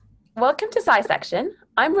Welcome to SciSection.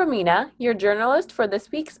 I'm Romina, your journalist for this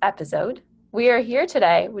week's episode. We are here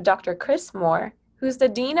today with Dr. Chris Moore, who's the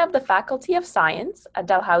Dean of the Faculty of Science at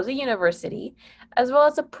Dalhousie University, as well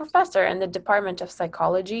as a professor in the Department of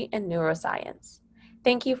Psychology and Neuroscience.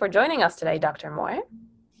 Thank you for joining us today, Dr. Moore.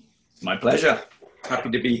 My pleasure. Happy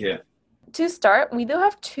to be here. To start, we do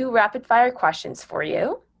have two rapid-fire questions for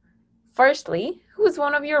you. Firstly, who is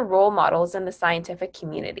one of your role models in the scientific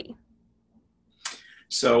community?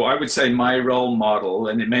 So I would say my role model,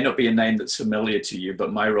 and it may not be a name that's familiar to you,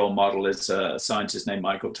 but my role model is a scientist named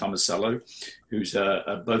Michael Tomasello, who's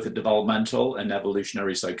both a developmental and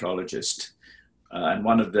evolutionary psychologist, and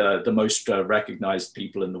one of the most recognized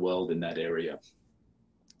people in the world in that area.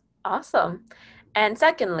 Awesome. And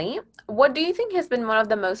secondly, what do you think has been one of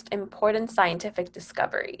the most important scientific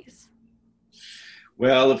discoveries?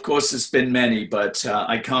 Well, of course, there's been many, but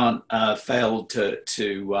I can't fail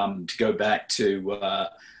to go back to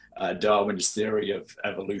Darwin's theory of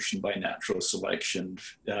evolution by natural selection.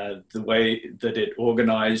 The way that it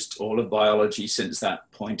organized all of biology since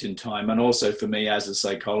that point in time, and also for me as a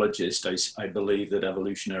psychologist, I believe that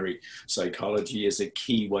evolutionary psychology is a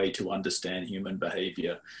key way to understand human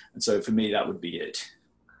behavior. And so for me, that would be it.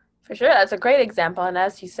 For sure, that's a great example. And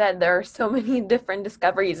as you said, there are so many different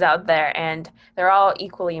discoveries out there, and they're all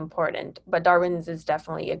equally important. But Darwin's is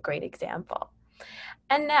definitely a great example.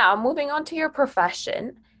 And now, moving on to your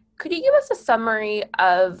profession, could you give us a summary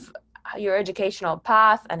of your educational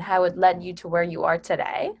path and how it led you to where you are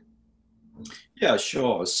today? Yeah,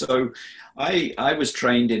 sure. So I was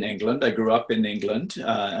trained in England. I grew up in England,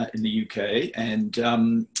 in the UK,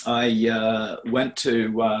 and I went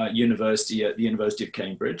to university at the University of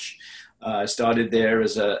Cambridge. I started there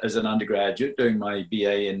as an undergraduate doing my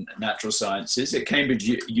BA in natural sciences. At Cambridge,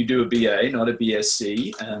 you do a BA, not a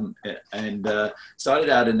BSc, and started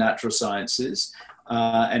out in natural sciences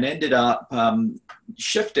and ended up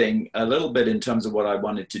shifting a little bit in terms of what I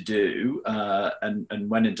wanted to do and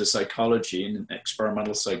went into psychology and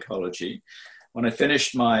experimental psychology. When I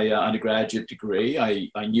finished my undergraduate degree,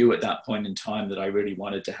 I knew at that point in time that I really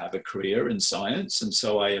wanted to have a career in science. And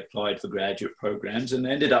so I applied for graduate programs and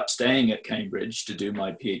ended up staying at Cambridge to do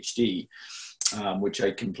my PhD, which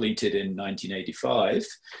I completed in 1985.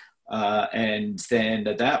 And then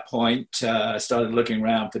at that point, I started looking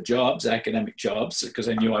around for jobs, academic jobs, because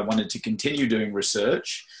I knew I wanted to continue doing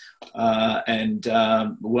research. And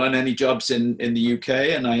weren't any jobs in the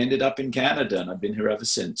UK, and I ended up in Canada, and I've been here ever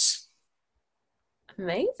since.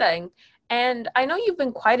 Amazing. And I know you've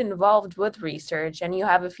been quite involved with research, and you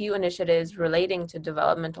have a few initiatives relating to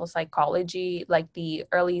developmental psychology, like the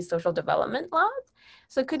Early Social Development Lab.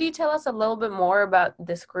 So could you tell us a little bit more about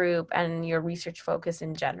this group and your research focus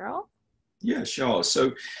in general? Yeah, sure.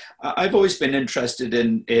 So I've always been interested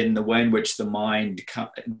in the way in which the mind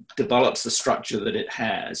develops the structure that it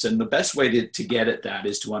has. And the best way to get at that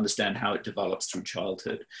is to understand how it develops through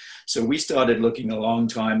childhood. So we started looking a long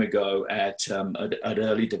time ago at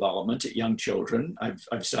early development at young children.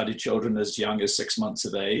 I've studied children as young as 6 months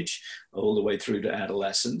of age, all the way through to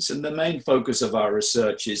adolescence. And the main focus of our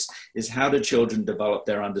research is how do children develop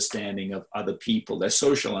their understanding of other people, their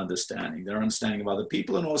social understanding, their understanding of other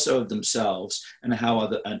people and also of themselves, and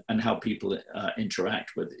how people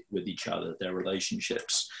interact with each other, their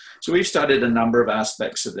relationships. So we've studied a number of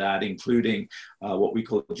aspects of that, including what we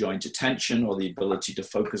call joint attention, or the ability to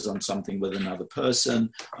focus on something with another person,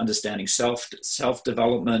 understanding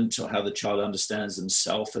self-development, or how the child understands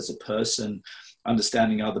themselves as a person,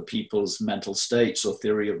 understanding other people's mental states or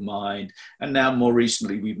theory of mind. And now more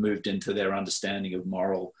recently, we've moved into their understanding of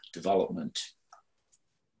moral development.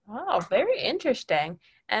 Wow, very interesting.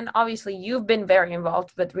 And obviously, you've been very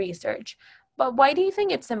involved with research. But why do you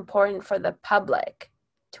think it's important for the public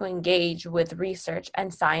to engage with research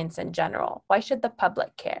and science in general? Why should the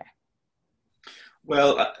public care?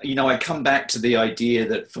 Well, I come back to the idea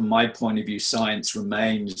that from my point of view, science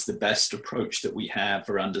remains the best approach that we have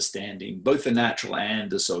for understanding both the natural and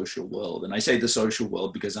the social world. And I say the social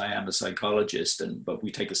world because I am a psychologist, but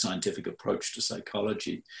we take a scientific approach to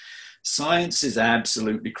psychology. Science is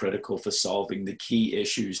absolutely critical for solving the key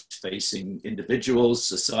issues facing individuals,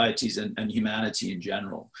 societies, and humanity in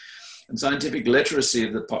general. And scientific literacy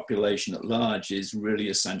of the population at large is really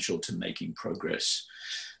essential to making progress.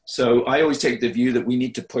 So I always take the view that we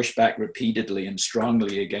need to push back repeatedly and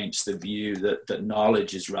strongly against the view that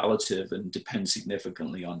knowledge is relative and depends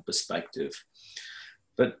significantly on perspective.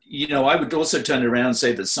 But, I would also turn it around and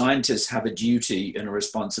say that scientists have a duty and a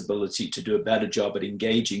responsibility to do a better job at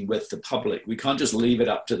engaging with the public. We can't just leave it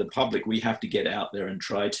up to the public. We have to get out there and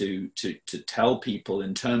try to tell people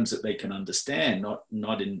in terms that they can understand,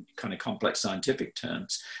 not in kind of complex scientific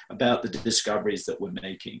terms, about the discoveries that we're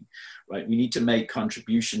making, right? We need to make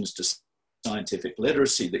contributions to scientific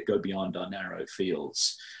literacy that go beyond our narrow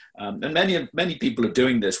fields. And many people are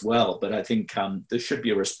doing this well, but I think there should be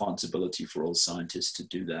a responsibility for all scientists to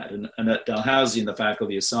do that. And at Dalhousie in the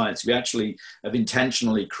Faculty of Science, we actually have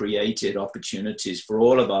intentionally created opportunities for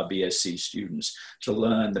all of our BSc students to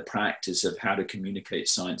learn the practice of how to communicate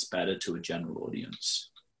science better to a general audience.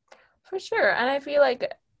 For sure. And I feel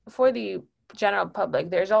like for the general public,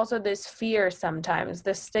 there's also this fear sometimes,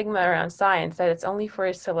 this stigma around science that it's only for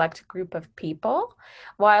a select group of people,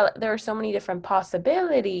 while there are so many different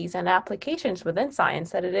possibilities and applications within science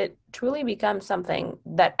that it truly becomes something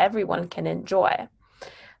that everyone can enjoy.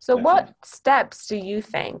 So what steps do you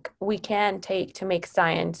think we can take to make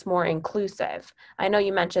science more inclusive? I know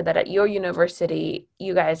you mentioned that at your university,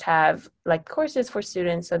 you guys have like courses for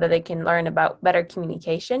students so that they can learn about better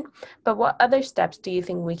communication, but what other steps do you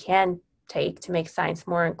think we can take to make science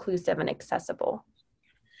more inclusive and accessible?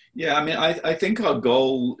 Yeah, I mean, I think our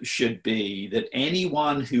goal should be that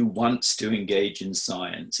anyone who wants to engage in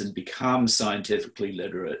science and become scientifically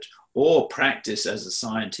literate or practice as a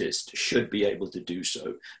scientist should be able to do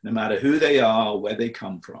so, no matter who they are, where they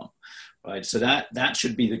come from, right? So that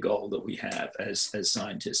should be the goal that we have as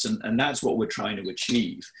scientists, and that's what we're trying to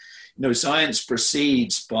achieve. Science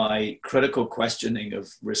proceeds by critical questioning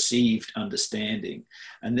of received understanding.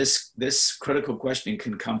 And this critical questioning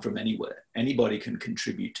can come from anywhere. Anybody can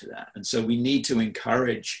contribute to that. And so we need to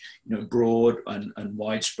encourage, broad and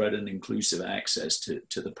widespread and inclusive access to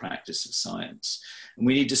the practice of science. And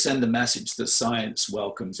we need to send the message that science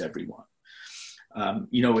welcomes everyone.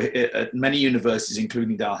 Many universities,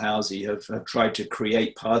 including Dalhousie, have tried to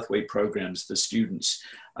create pathway programs for students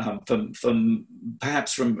from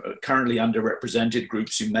currently underrepresented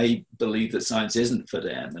groups who may believe that science isn't for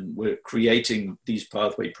them. And we're creating these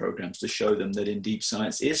pathway programs to show them that indeed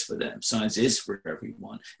science is for them. Science is for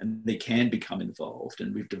everyone, and they can become involved.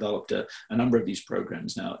 And we've developed a number of these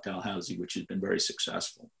programs now at Dalhousie, which has been very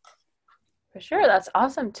successful. For sure, that's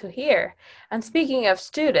awesome to hear. And speaking of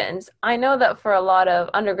students, I know that for a lot of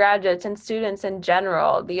undergraduates and students in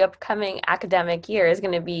general, the upcoming academic year is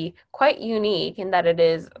going to be quite unique in that it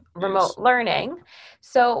is remote Yes. learning.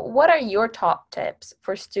 So, what are your top tips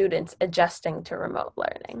for students adjusting to remote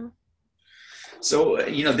learning? So,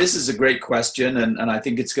 this is a great question, and I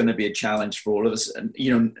think it's going to be a challenge for all of us. And,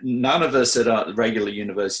 none of us at our regular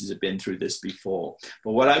universities have been through this before.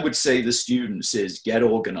 But what I would say to students is get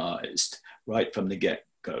organized right from the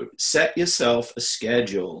get-go. Set yourself a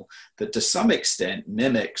schedule that to some extent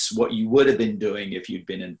mimics what you would have been doing if you'd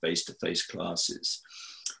been in face-to-face classes.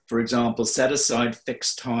 For example, set aside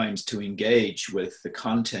fixed times to engage with the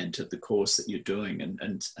content of the course that you're doing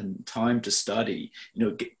and time to study.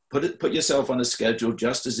 Put yourself on a schedule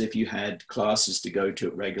just as if you had classes to go to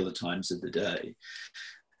at regular times of the day.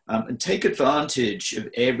 And take advantage of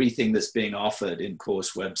everything that's being offered in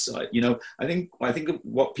course website. I think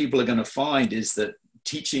what people are going to find is that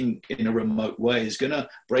teaching in a remote way is going to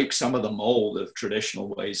break some of the mold of traditional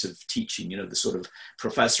ways of teaching, the sort of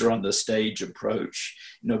professor on the stage approach.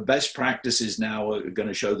 Best practices now are going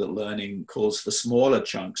to show that learning calls for smaller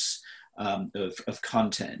chunks of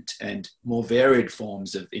content and more varied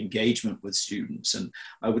forms of engagement with students. And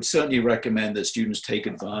I would certainly recommend that students take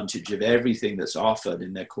advantage of everything that's offered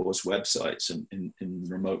in their course websites and in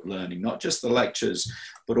remote learning, not just the lectures,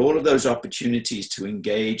 but all of those opportunities to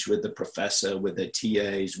engage with the professor, with their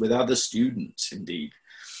TAs, with other students, indeed.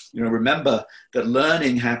 Remember that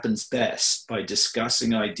learning happens best by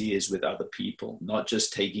discussing ideas with other people, not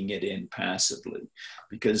just taking it in passively,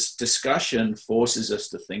 because discussion forces us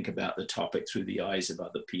to think about the topic through the eyes of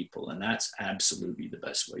other people, and that's absolutely the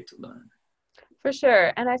best way to learn. For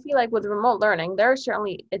sure. And I feel like with remote learning, there are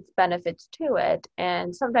certainly its benefits to it.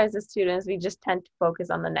 And sometimes as students, we just tend to focus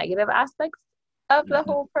on the negative aspects of the Mhm.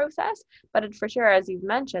 whole process. But for sure, as you've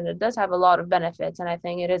mentioned, it does have a lot of benefits. And I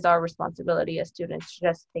think it is our responsibility as students to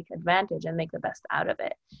just take advantage and make the best out of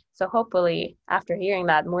it. So hopefully, after hearing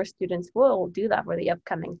that, more students will do that for the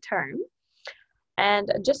upcoming term.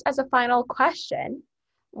 And just as a final question,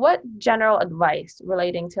 what general advice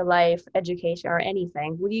relating to life, education, or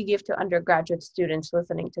anything would you give to undergraduate students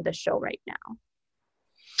listening to the show right now?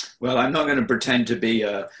 Well, I'm not going to pretend to be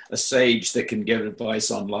a sage that can give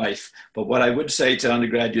advice on life, but what I would say to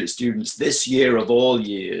undergraduate students this year of all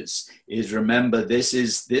years is remember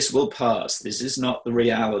this will pass. This is not the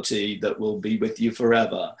reality that will be with you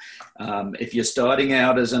forever. If you're starting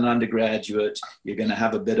out as an undergraduate, you're going to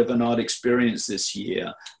have a bit of an odd experience this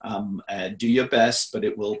year. Do your best, but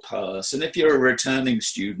it will pass. And if you're a returning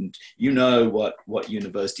student, you know what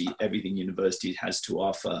university, everything university has to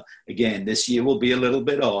offer. Again, this year will be a little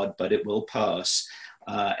bit odd, but it will pass.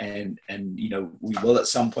 And you know, we will at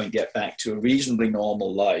some point get back to a reasonably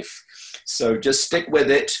normal life. So just stick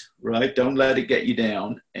with it, right? Don't let it get you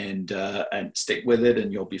down, and stick with it,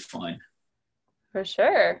 and you'll be fine. For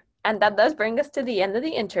sure. And that does bring us to the end of the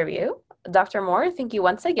interview. Dr. Moore, thank you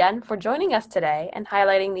once again for joining us today and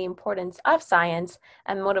highlighting the importance of science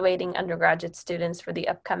and motivating undergraduate students for the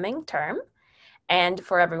upcoming term. And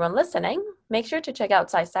for everyone listening, make sure to check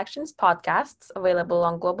out SciSection's podcasts available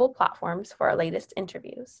on global platforms for our latest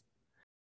interviews.